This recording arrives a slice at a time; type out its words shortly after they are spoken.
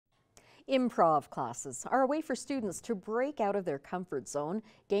Improv classes are a way for students to break out of their comfort zone,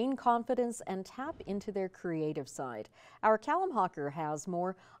 gain confidence, and tap into their creative side. Our Callum Hawker has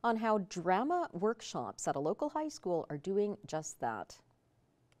more on how drama workshops at a local high school are doing just that.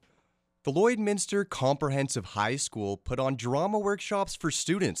 The Lloydminster Comprehensive High School put on drama workshops for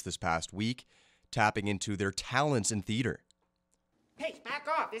students this past week, tapping into their talents in theater. Hey, back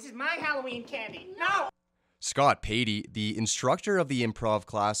off. This is my Halloween candy. No! Scott Patey, the instructor of the improv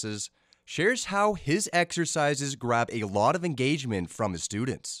classes, shares how his exercises grab a lot of engagement from his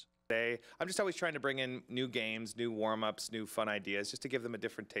students. I'm just always trying to bring in new games, new warm-ups, new fun ideas, just to give them a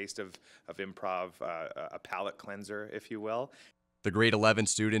different taste of improv, a palate cleanser, if you will. The grade 11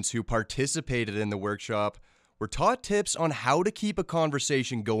 students who participated in the workshop were taught tips on how to keep a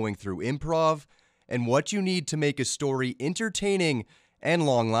conversation going through improv and what you need to make a story entertaining and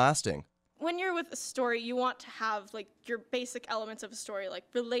long-lasting. When you're with a story, you want to have like your basic elements of a story, like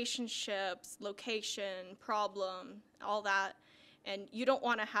relationships, location, problem, all that. And you don't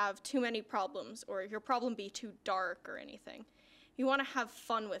want to have too many problems or your problem be too dark or anything. You want to have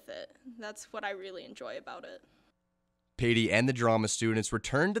fun with it. That's what I really enjoy about it. Patey and the drama students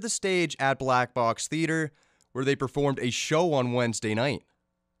returned to the stage at Black Box Theatre, where they performed a show on Wednesday night.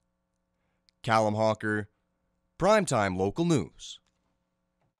 Callum Hawker, Primetime Local News.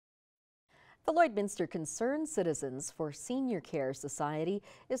 The Lloydminster Concerned Citizens for Senior Care Society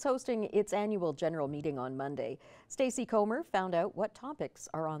is hosting its annual general meeting on Monday. Stacey Comer found out what topics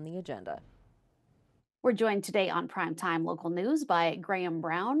are on the agenda. We're joined today on Primetime Local News by Graham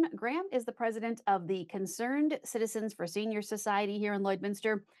Brown. Graham is the president of the Concerned Citizens for Senior Society here in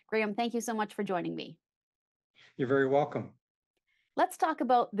Lloydminster. Graham, thank you so much for joining me. You're very welcome. Let's talk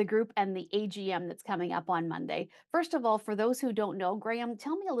about the group and the AGM that's coming up on Monday. First of all, for those who don't know, Graham,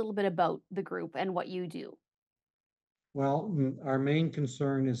 tell me a little bit about the group and what you do. Well, our main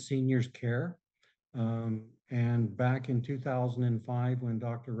concern is seniors care. And back in 2005, when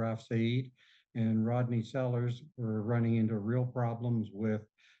Dr. Raf Saeed and Rodney Sellers were running into real problems with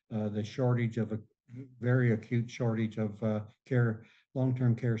the shortage of a very acute shortage of care,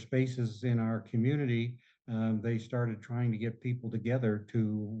 long-term care spaces in our community, they started trying to get people together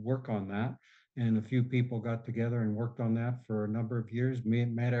to work on that. And a few people got together and worked on that for a number of years,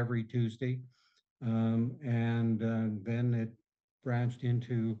 met every Tuesday. Then it branched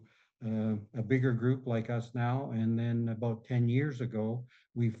into a bigger group like us now. And then about 10 years ago,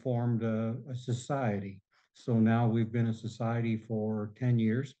 we formed a society. So now we've been a society for 10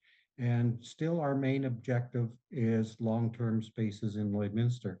 years. And still our main objective is long-term spaces in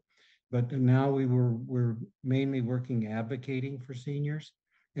Lloydminster. But now we're mainly working advocating for seniors.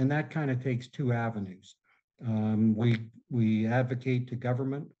 And that kind of takes two avenues. We advocate to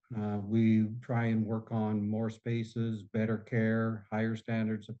government. We try and work on more spaces, better care, higher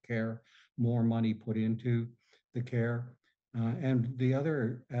standards of care, more money put into the care. And the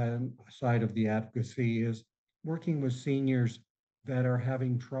other side of the advocacy is working with seniors that are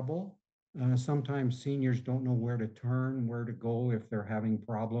having trouble. Sometimes seniors don't know where to turn, where to go if they're having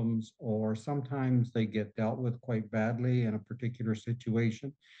problems, or sometimes they get dealt with quite badly in a particular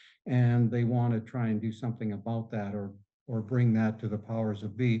situation and they want to try and do something about that or bring that to the powers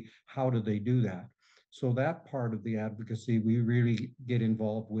of be. How do they do that? So that part of the advocacy we really get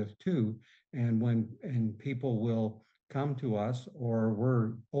involved with too. And people will come to us, or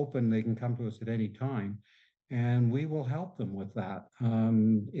we're open, they can come to us at any time, and we will help them with that.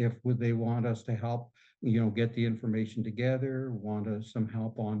 If they want us to help, get the information together, want some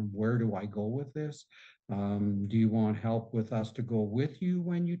help on where do I go with this? Do you want help with us to go with you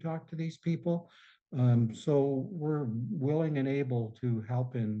when you talk to these people? So we're willing and able to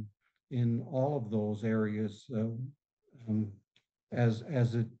help in all of those areas um, as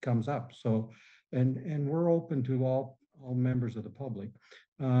it comes up. So, and we're open to all members of the public.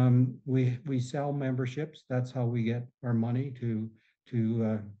 We sell memberships. That's how we get our money to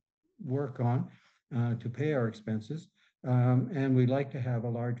work on to pay our expenses. And we like to have a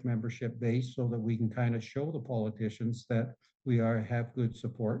large membership base so that we can kind of show the politicians that we have good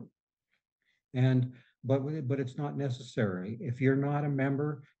support. And but it's not necessary. If you're not a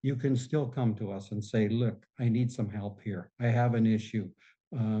member, you can still come to us and say, look, I need some help here. I have an issue.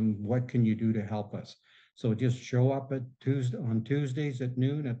 What can you do to help us? So just show up on Tuesdays at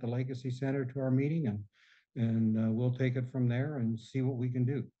noon at the Legacy Center to our meeting, and we'll take it from there and see what we can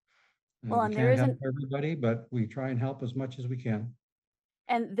do. Well, We and there can't help isn't everybody, but we try and help as much as we can.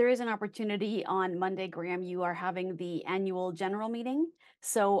 And there is an opportunity on Monday, Graham. You are having the annual general meeting.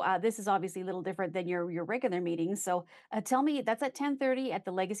 So this is obviously a little different than your regular meeting. So tell me, that's at 10:30 at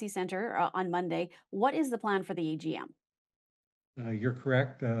the Legacy Center on Monday. What is the plan for the AGM? You're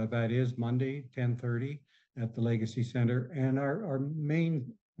correct. That is Monday, 10:30 at the Legacy Center. And our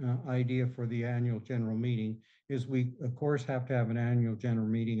main idea for the annual general meeting is we, of course, have to have an annual general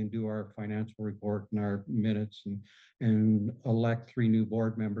meeting and do our financial report and our minutes and elect 3 new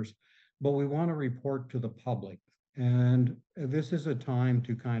board members. But we want to report to the public. And this is a time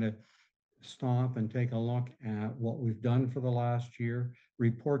to kind of stop and take a look at what we've done for the last year,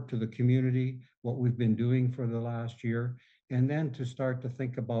 report to the community what we've been doing for the last year, and then to start to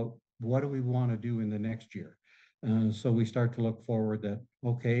think about what do we want to do in the next year. So we start to look forward that,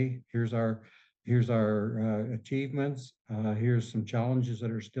 okay, here's our achievements. Here's some challenges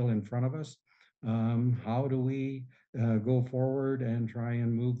that are still in front of us. How do we go forward and try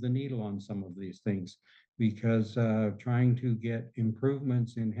and move the needle on some of these things? Because trying to get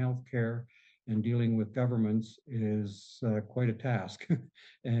improvements in healthcare and dealing with governments is quite a task,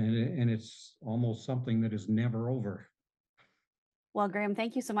 and it's almost something that is never over. Well, Graham,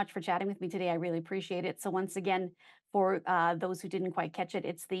 thank you so much for chatting with me today. I really appreciate it. So once again, for those who didn't quite catch it,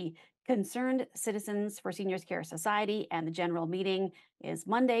 it's the Concerned Citizens for Seniors Care Society, and the general meeting is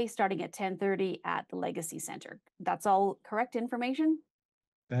Monday, starting at 10:30 at the Legacy Center. That's all correct information?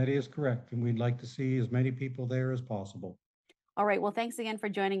 That is correct, and we'd like to see as many people there as possible. All right. Well, thanks again for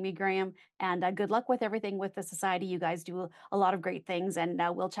joining me, Graham, and good luck with everything with the society. You guys do a lot of great things, and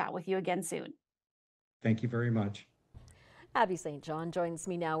we'll chat with you again soon. Thank you very much. Abby St. John joins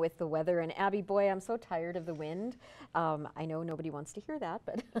me now with the weather. And Abby, boy, I'm so tired of the wind. I know nobody wants to hear that,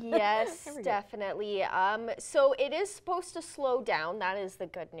 but yes, definitely. So it is supposed to slow down. That is the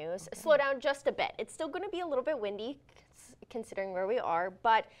good news. Slow down just a bit. It's still going to be a little bit windy considering where we are,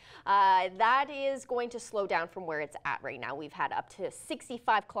 but that is going to slow down from where it's at right now. We've had up to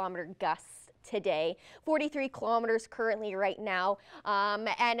 65-kilometer gusts today, 43 kilometers currently right now,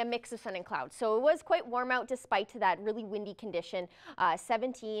 and a mix of sun and clouds. So it was quite warm out despite that really windy condition.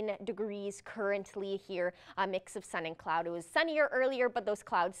 17 degrees currently here, a mix of sun and cloud. It was sunnier earlier, but those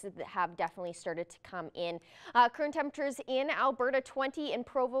clouds have definitely started to come in. Current temperatures in Alberta, 20 in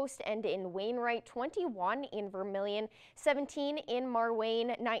Provost and in Wainwright, 21 in Vermilion, 17 in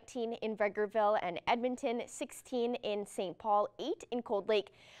Marwayne, 19 in Vegreville and Edmonton, 16 in St. Paul, 8 in Cold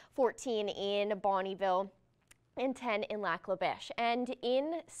Lake, 14 in Bonnyville, and 10 in Lac La Biche. And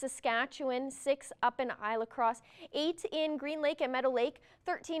in Saskatchewan, 6 up in Isle Cross, 8 in Green Lake and Meadow Lake,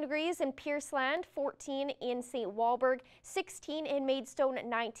 13 degrees in Pierceland, 14 in St. Walburg, 16 in Maidstone,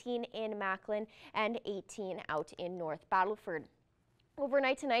 19 in Macklin, and 18 out in North Battleford.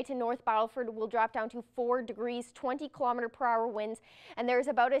 Overnight tonight in North Battleford will drop down to 4 degrees, 20-kilometer-per-hour winds, and there's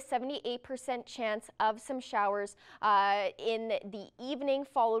about a 78% chance of some showers in the evening,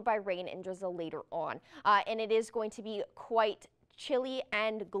 followed by rain and drizzle later on. And it is going to be quite chilly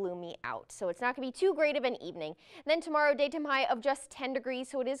and gloomy out, so it's not going to be too great of an evening. And then tomorrow, daytime high of just 10 degrees,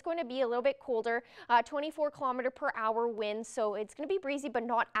 so it is going to be a little bit colder, 24-kilometer-per-hour winds, so it's going to be breezy but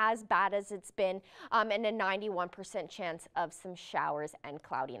not as bad as it's been, and a 91% chance of some showers and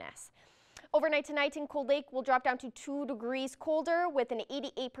cloudiness. Overnight tonight in Cold Lake will drop down to 2 degrees colder with an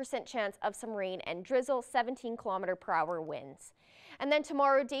 88% chance of some rain and drizzle, 17-kilometer-per-hour winds. And then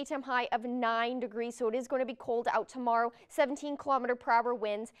tomorrow, daytime high of 9 degrees, so it is going to be cold out tomorrow, 17-kilometer-per-hour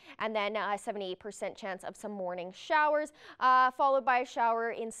winds, and then a 78% chance of some morning showers, followed by a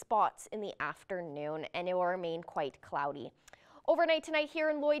shower in spots in the afternoon, and it will remain quite cloudy. Overnight tonight here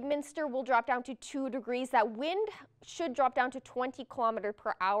in Lloydminster will drop down to 2 degrees. That wind should drop down to 20 kilometers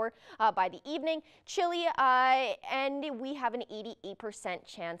per hour by the evening. Chilly, and we have an 88%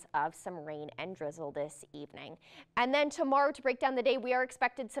 chance of some rain and drizzle this evening. And then tomorrow, to break down the day, we are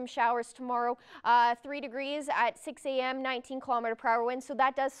expected some showers tomorrow. 3 degrees at 6 a.m., 19 kilometer per hour winds, so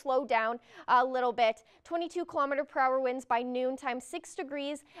that does slow down a little bit. 22 kilometer per hour winds by noontime, 6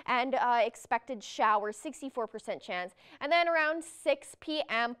 degrees, and expected showers, 64% chance. And then around 6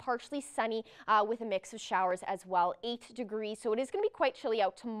 p.m., partially sunny with a mix of showers as well, 8 degrees. So it is going to be quite chilly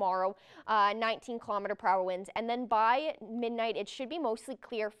out tomorrow, 19 kilometer per hour winds. And then by midnight, it should be mostly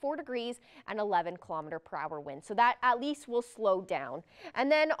clear, 4 degrees and 11 kilometer per hour winds. So that at least will slow down.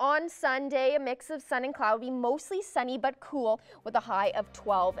 And then on Sunday, a mix of sun and cloudy, mostly sunny but cool with a high of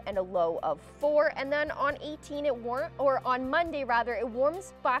 12 and a low of 4. And then on 18, on Monday rather, it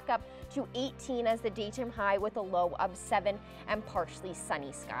warms back up to 18 as the daytime high with a low of 7 and partially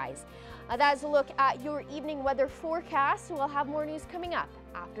sunny skies. That is a look at your evening weather forecast. We'll have more news coming up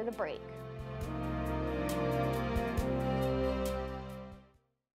after the break.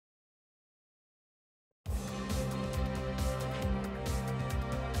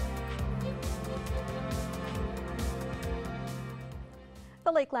 The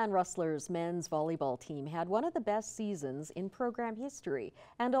The Lakeland Rustlers men's volleyball team had one of the best seasons in program history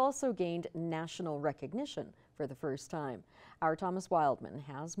and also gained national recognition for the first time. Our Thomas Wildman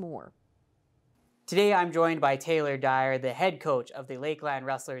has more. Today I'm joined by Taylor Dyer, the head coach of the Lakeland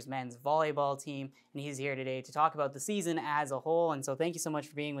Rustlers men's volleyball team, and he's here today to talk about the season as a whole. And so thank you so much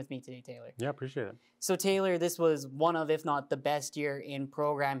for being with me today, Taylor. Yeah, appreciate it. So Taylor, this was one of, if not the best year in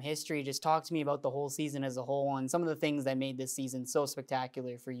program history. Just talk to me about the whole season as a whole and some of the things that made this season so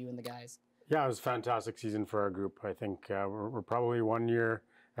spectacular for you and the guys. Yeah, it was a fantastic season for our group. I think we're probably 1 year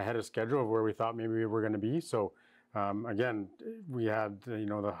ahead of schedule of where we thought maybe we were going to be. So again, we had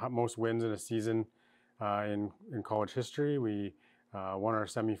the most wins in a season in college history. We won our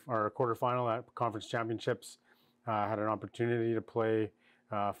quarterfinal at conference championships. Had an opportunity to play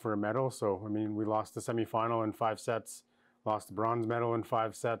for a medal. So I mean, we lost the semifinal in 5 sets, lost the bronze medal in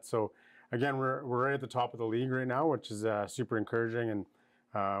 5 sets. So again, we're right at the top of the league right now, which is super encouraging, and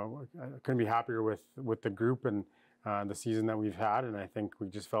I couldn't be happier with the group and the season that we've had. And I think we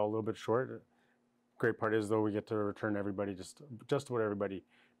just fell a little bit short. Great part is though, we get to return everybody just about everybody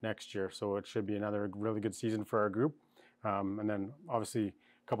next year. So it should be another really good season for our group. And then obviously a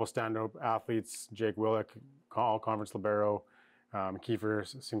couple standout athletes, Jake Willick, all conference libero,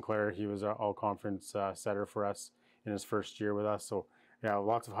 Kiefer Sinclair, he was an all conference setter for us in his first year with us. So yeah,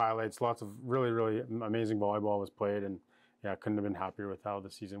 lots of highlights, lots of really, really amazing volleyball was played, and yeah, couldn't have been happier with how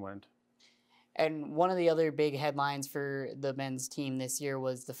the season went. And one of the other big headlines for the men's team this year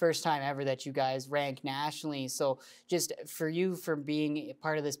was the first time ever that you guys ranked nationally. So just for you, for being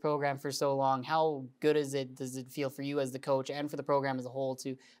part of this program for so long, how good does it feel for you as the coach and for the program as a whole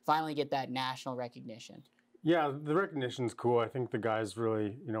to finally get that national recognition? Yeah, the recognition's cool. I think the guys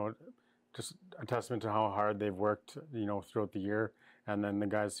really, just a testament to how hard they've worked, throughout the year. And then the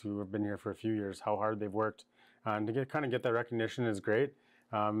guys who have been here for a few years, how hard they've worked. And to get that recognition is great.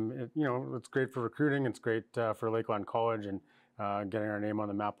 It's great for recruiting. It's great for Lakeland College and getting our name on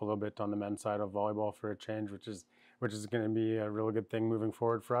the map a little bit on the men's side of volleyball for a change, which is going to be a really good thing moving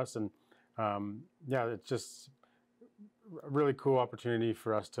forward for us. And yeah, it's just a really cool opportunity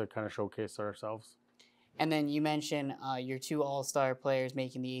for us to kind of showcase ourselves. And then you mentioned your 2 all-star players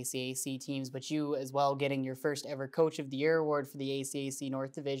making the ACAC teams, but you as well getting your first ever Coach of the Year award for the ACAC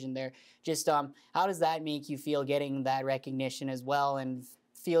North Division there. Just how does that make you feel, getting that recognition as well, and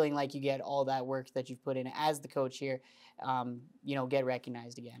feeling like you get all that work that you've put in as the coach here, get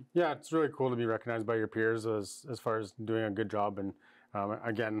recognized again? Yeah, it's really cool to be recognized by your peers as far as doing a good job. And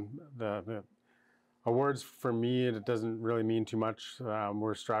again, the awards for me, it doesn't really mean too much.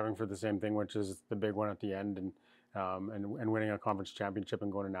 We're striving for the same thing, which is the big one at the end, and winning a conference championship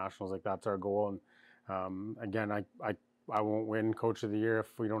and going to nationals. Like, that's our goal. And again, I won't win Coach of the Year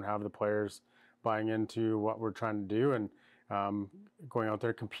if we don't have the players buying into what we're trying to do and going out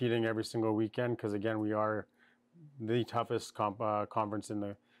there competing every single weekend. Because again, we are the toughest conference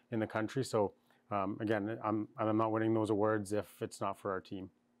in the country. So again, I'm not winning those awards if it's not for our team.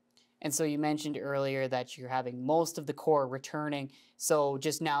 And so you mentioned earlier that you're having most of the core returning. So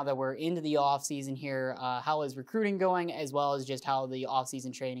just now that we're into the off season here, how is recruiting going, as well as just how the off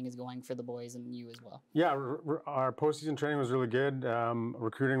season training is going for the boys and you as well? Yeah, our postseason training was really good.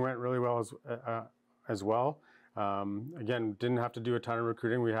 Recruiting went really well as well. Again, didn't have to do a ton of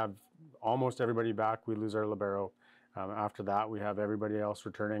recruiting. We have almost everybody back. We lose our libero. After that, we have everybody else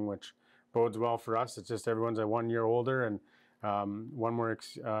returning, which bodes well for us. It's just everyone's 1 year older and one more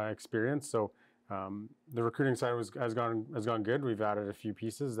experience. So the recruiting side has gone good. We've added a few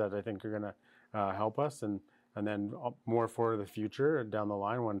pieces that I think are going to help us, and then more for the future down the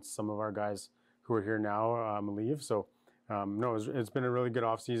line once some of our guys who are here now leave. So no, it's been a really good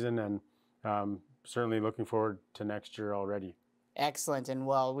off season, and certainly looking forward to next year already. Excellent. And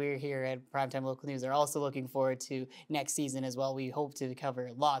while we're here at Primetime Local News, are also looking forward to next season as well. We hope to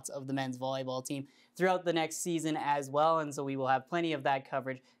cover lots of the men's volleyball team throughout the next season as well. And so we will have plenty of that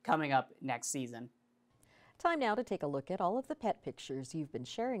coverage coming up next season. Time now to take a look at all of the pet pictures you've been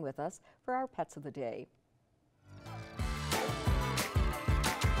sharing with us for our Pets of the Day.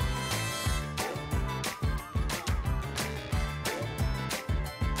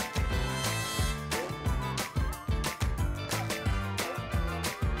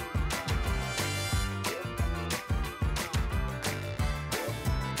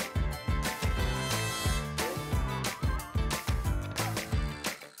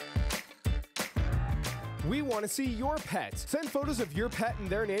 We want to see your pets. Send photos of your pet and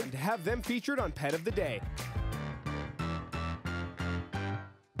their name to have them featured on Pet of the Day.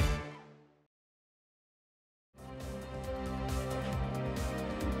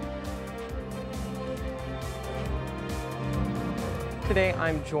 Today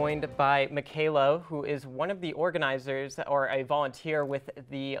I'm joined by Michaela, who is one of the organizers or a volunteer with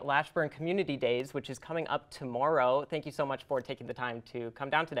the Lashburn Community Days, which is coming up tomorrow. Thank you so much for taking the time to come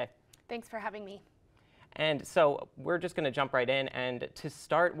down today. Thanks for having me. And so we're just going to jump right in. And to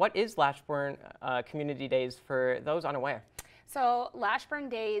start, what is Lashburn Community Days for those unaware? So Lashburn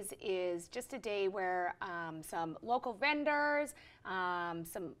Days is just a day where some local vendors,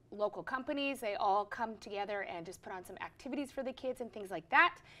 some local companies, they all come together and just put on some activities for the kids and things like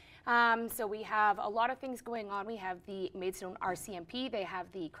that. So we have a lot of things going on. We have the Maidstone RCMP, they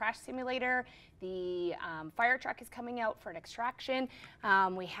have the crash simulator, the fire truck is coming out for an extraction.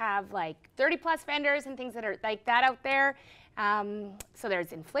 We have like 30 plus vendors and things that are like that out there. So there's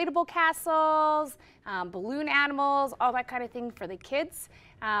inflatable castles, balloon animals, all that kind of thing for the kids.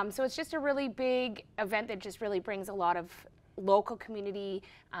 So it's just a really big event that just really brings a lot of local community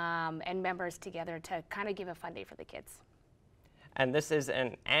and members together to kind of give a fun day for the kids. And this is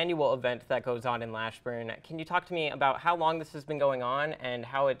an annual event that goes on in Lashburn. Can you talk to me about how long this has been going on and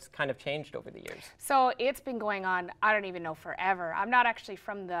how it's kind of changed over the years? So it's been going on, I don't even know, forever. I'm not actually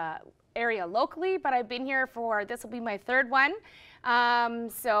from the area locally, but I've been here for, this will be my third one.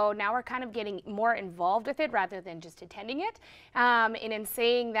 So now we're kind of getting more involved with it rather than just attending it. And in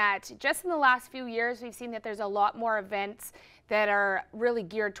saying that, just in the last few years, we've seen that there's a lot more events that are really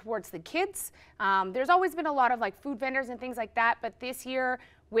geared towards the kids. There's always been a lot of like food vendors and things like that, but this year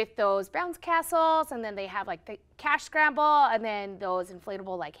with those bounce castles, and then they have like the cash scramble, and then those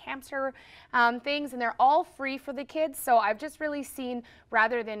inflatable like hamster things, and they're all free for the kids. So I've just really seen,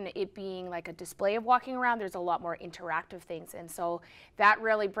 rather than it being like a display of walking around, there's a lot more interactive things, and so that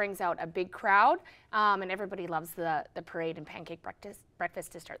really brings out a big crowd, and everybody loves the parade and pancake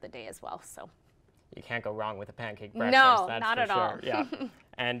breakfast to start the day as well. So. You can't go wrong with a pancake breakfast. No, that's not for at sure. all. Yeah.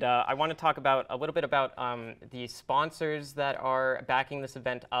 And I want to talk about a little bit about the sponsors that are backing this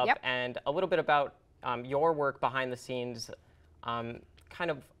event up, Yep. and a little bit about your work behind the scenes.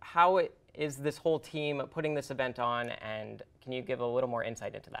 Kind of how is this whole team putting this event on, and can you give a little more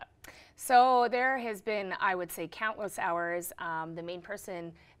insight into that? So there has been, I would say, countless hours. The main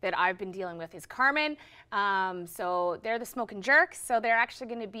person that I've been dealing with is Carmen. So they're the Smokin' Jerks. So they're actually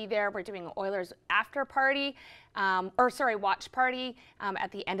going to be there. We're doing an Oilers after party, watch party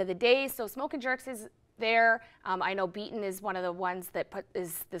at the end of the day. So Smokin' Jerks is there. I know Beaton is one of the ones that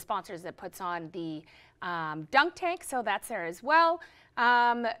is the sponsors that puts on the dunk tank. So that's there as well.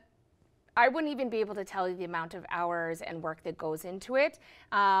 I wouldn't even be able to tell you the amount of hours and work that goes into it.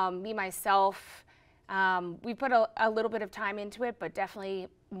 Me, myself, we put a little bit of time into it, but definitely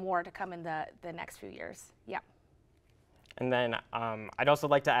more to come in the next few years. Yeah. And then I'd also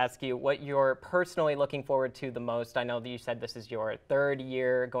like to ask you what you're personally looking forward to the most. I know that you said this is your third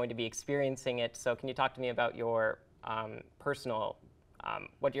year going to be experiencing it. So can you talk to me about your personal,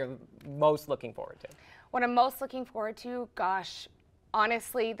 what you're most looking forward to? What I'm most looking forward to, gosh,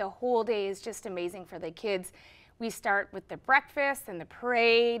 honestly, the whole day is just amazing for the kids. We start with the breakfast and the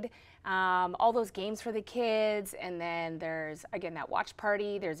parade, all those games for the kids, and then there's, again, that watch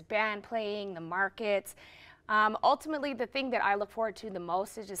party, there's band playing, the markets. Ultimately, the thing that I look forward to the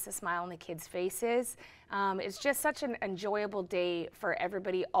most is just the smile on the kids' faces. It's just such an enjoyable day for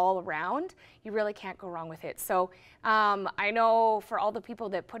everybody all around. You really can't go wrong with it. So I know for all the people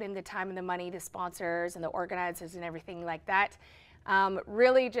that put in the time and the money, the sponsors and the organizers and everything like that,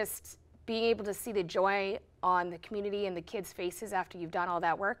 really just being able to see the joy on the community and the kids' faces after you've done all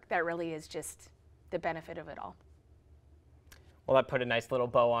that work, that really is just the benefit of it all. Well, that put a nice little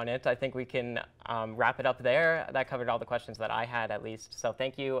bow on it. I think we can wrap it up there. That covered all the questions that I had, at least. So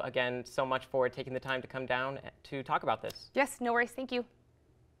thank you again so much for taking the time to come down to talk about this. Yes, no worries. Thank you.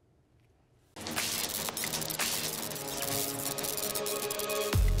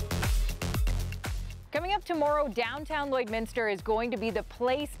 Coming up tomorrow, downtown Lloydminster is going to be the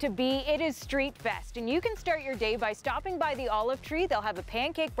place to be. It is Street Fest, and you can start your day by stopping by the Olive Tree. They'll have a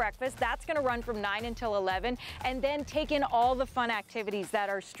pancake breakfast. That's going to run from 9 until 11, and then take in all the fun activities that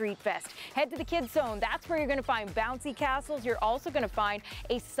are Street Fest. Head to the Kids Zone. That's where you're going to find bouncy castles. You're also going to find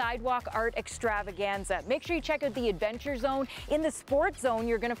a sidewalk art extravaganza. Make sure you check out the Adventure Zone. In the Sports Zone,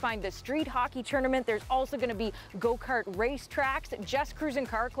 you're going to find the street hockey tournament. There's also going to be go-kart race tracks. Just Cruisin'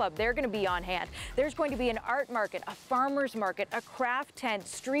 Car Club, they're going to be on hand. There's going to be an art market, a farmer's market, a craft tent,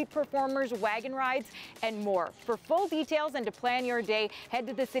 street performers, wagon rides, and more. For full details and to plan your day, head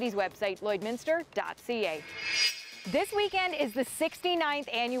to the city's website, lloydminster.ca. This weekend is the 69th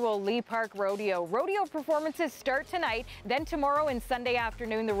annual Lee Park Rodeo. Rodeo performances start tonight, then tomorrow and Sunday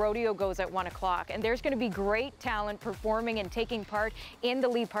afternoon the rodeo goes at 1 o'clock. And there's going to be great talent performing and taking part in the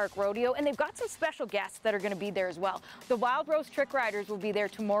Lee Park Rodeo. And they've got some special guests that are going to be there as well. The Wild Rose Trick Riders will be there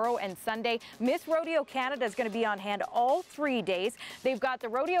tomorrow and Sunday. Miss Rodeo Canada is going to be on hand all 3 days. They've got the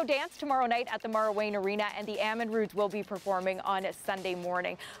rodeo dance tomorrow night at the Marawayne Arena, and the Ammon Roots will be performing on a Sunday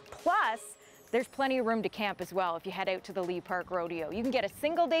morning. Plus, there's plenty of room to camp as well if you head out to the Lee Park Rodeo. You can get a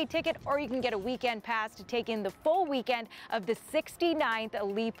single-day ticket or you can get a weekend pass to take in the full weekend of the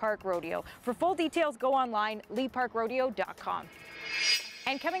 69th Lee Park Rodeo. For full details, go online, leeparkrodeo.com.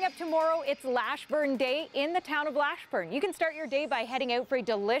 And coming up tomorrow, it's Lashburn Day in the town of Lashburn. You can start your day by heading out for a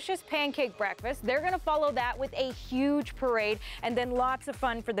delicious pancake breakfast. They're going to follow that with a huge parade and then lots of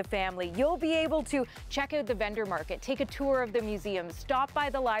fun for the family. You'll be able to check out the vendor market, take a tour of the museum, stop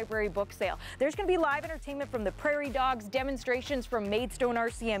by the library book sale. There's going to be live entertainment from the Prairie Dogs, demonstrations from Maidstone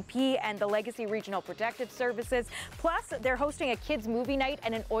RCMP and the Legacy Regional Protective Services. Plus, they're hosting a kids movie night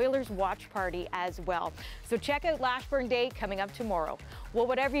and an Oilers watch party as well. So check out Lashburn Day coming up tomorrow. Well,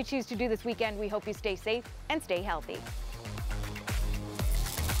 whatever you choose to do this weekend, we hope you stay safe and stay healthy.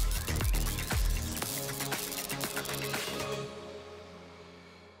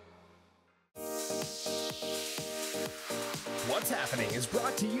 What's Happening is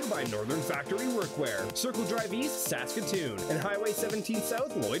brought to you by Northern Factory Workwear, Circle Drive East, Saskatoon, and Highway 17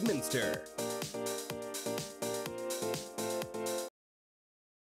 South, Lloydminster.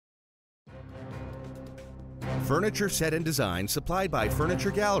 Furniture set and design supplied by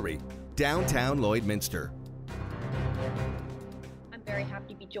Furniture Gallery, downtown Lloydminster. I'm very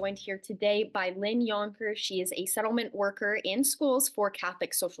happy to be joined here today by Lynn Yonker. She is a settlement worker in schools for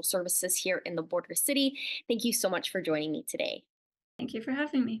Catholic Social Services here in the border city. Thank you so much for joining me today. Thank you for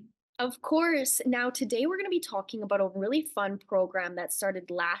having me. Of course. Now, today we're going to be talking about a really fun program that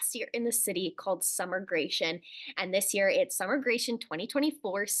started last year in the city called Summergration. And this year it's Summergration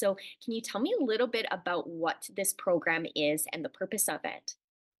 2024. So can you tell me a little bit about what this program is and the purpose of it?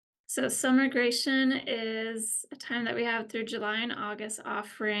 So Summergration is a time that we have through July and August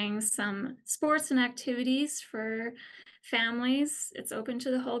offering some sports and activities for families. It's open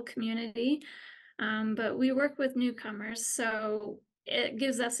to the whole community, but we work with newcomers. So it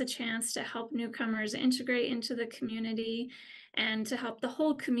gives us a chance to help newcomers integrate into the community and to help the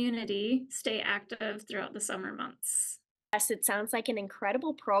whole community stay active throughout the summer months. Yes, it sounds like an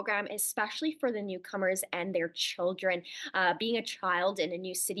incredible program, especially for the newcomers and their children. Being a child in a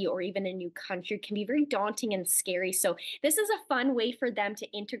new city or even a new country can be very daunting and scary. So this is a fun way for them to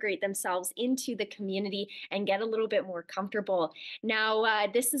integrate themselves into the community and get a little bit more comfortable. Now,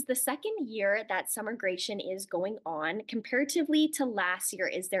 this is the second year that Summergration is going on. Comparatively to last year,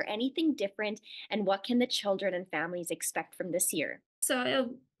 is there anything different, and what can the children and families expect from this year? So it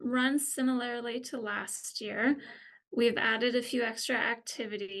runs similarly to last year. We've added a few extra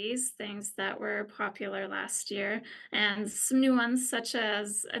activities, things that were popular last year, and some new ones such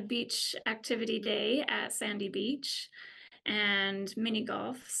as a beach activity day at Sandy Beach and mini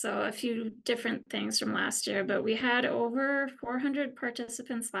golf. So a few different things from last year, but we had over 400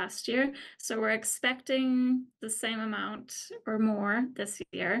 participants last year. So we're expecting the same amount or more this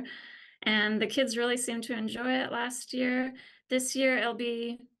year. And the kids really seemed to enjoy it last year. This year, it'll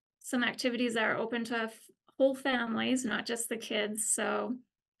be some activities that are open to whole families, not just the kids. So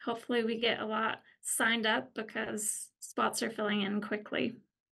hopefully we get a lot signed up because spots are filling in quickly.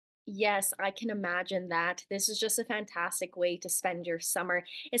 Yes, I can imagine that. This is just a fantastic way to spend your summer,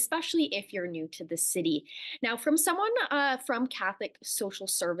 especially if you're new to the city. Now, from someone from Catholic Social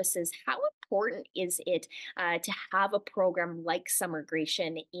Services, how important is it to have a program like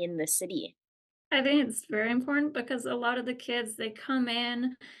Summergration in the city? I think it's very important because a lot of the kids, they come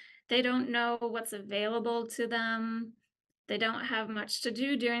in, they don't know what's available to them. They don't have much to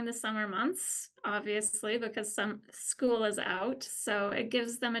do during the summer months, obviously, because some school is out. So it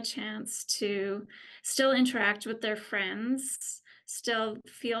gives them a chance to still interact with their friends, still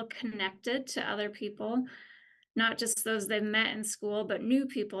feel connected to other people, not just those they've met in school, but new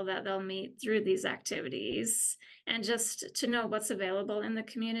people that they'll meet through these activities, and just to know what's available in the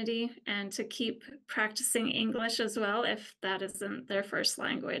community and to keep practicing English as well if that isn't their first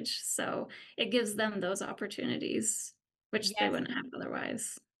language. So it gives them those opportunities, which they Yes. wouldn't have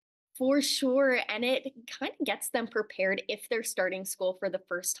otherwise. For sure. And it kind of gets them prepared if they're starting school for the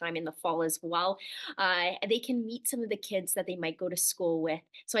first time in the fall as well. They can meet some of the kids that they might go to school with.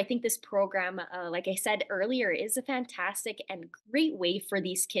 So I think this program, like I said earlier, is a fantastic and great way for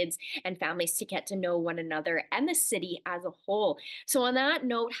these kids and families to get to know one another and the city as a whole. So, on that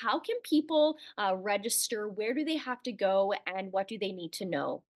note, how can people register? Where do they have to go? And what do they need to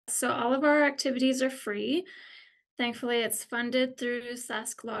know? So all of our activities are free. Thankfully, it's funded through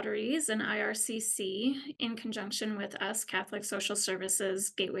Sask Lotteries and IRCC in conjunction with us, Catholic Social Services,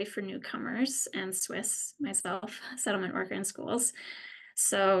 Gateway for Newcomers, and Swiss, myself, Settlement Worker in Schools.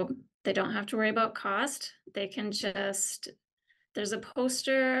 So they don't have to worry about cost. They can just, there's a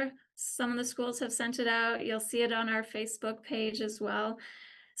poster. Some of the schools have sent it out. You'll see it on our Facebook page as well.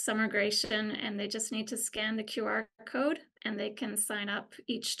 Summergration, and they just need to scan the QR code and they can sign up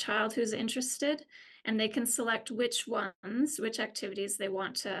each child who's interested, and they can select which activities they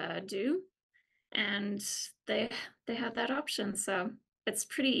want to do, and they have that option. So it's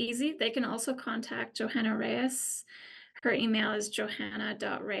pretty easy. They can also contact Johanna Reyes. Her email is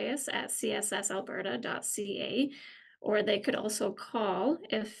johanna.reyes@cssalberta.ca, or they could also call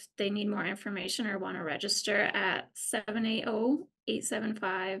if they need more information or want to register at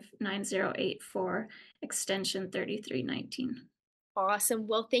 780-875-9084, extension 3319. Awesome.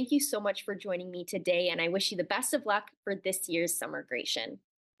 Well, thank you so much for joining me today, and I wish you the best of luck for this year's Summergration.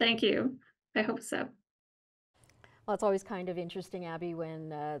 Thank you. I hope so. Well, it's always kind of interesting, Abby, when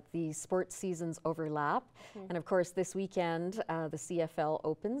the sports seasons overlap. And of course, this weekend, the CFL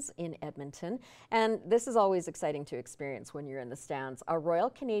opens in Edmonton. And this is always exciting to experience when you're in the stands. A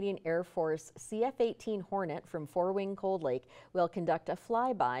Royal Canadian Air Force CF-18 Hornet from Four Wing Cold Lake will conduct a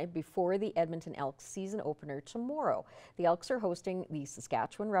flyby before the Edmonton Elks season opener tomorrow. The Elks are hosting the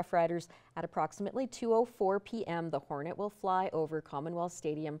Saskatchewan Roughriders at approximately 2:04 p.m. The Hornet will fly over Commonwealth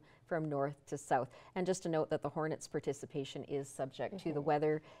Stadium from north to south. And just to note that the Hornets' participation is subject to the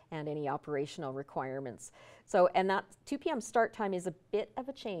weather and any operational requirements. So, and that 2 p.m. start time is a bit of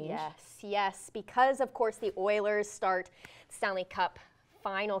a change. Yes, because of course the Oilers start Stanley Cup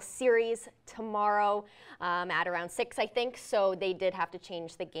final series tomorrow at around 6, I think. So they did have to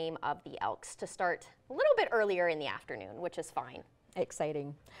change the game of the Elks to start a little bit earlier in the afternoon, which is fine.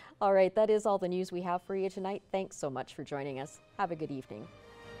 Exciting. All right, that is all the news we have for you tonight. Thanks so much for joining us. Have a good evening.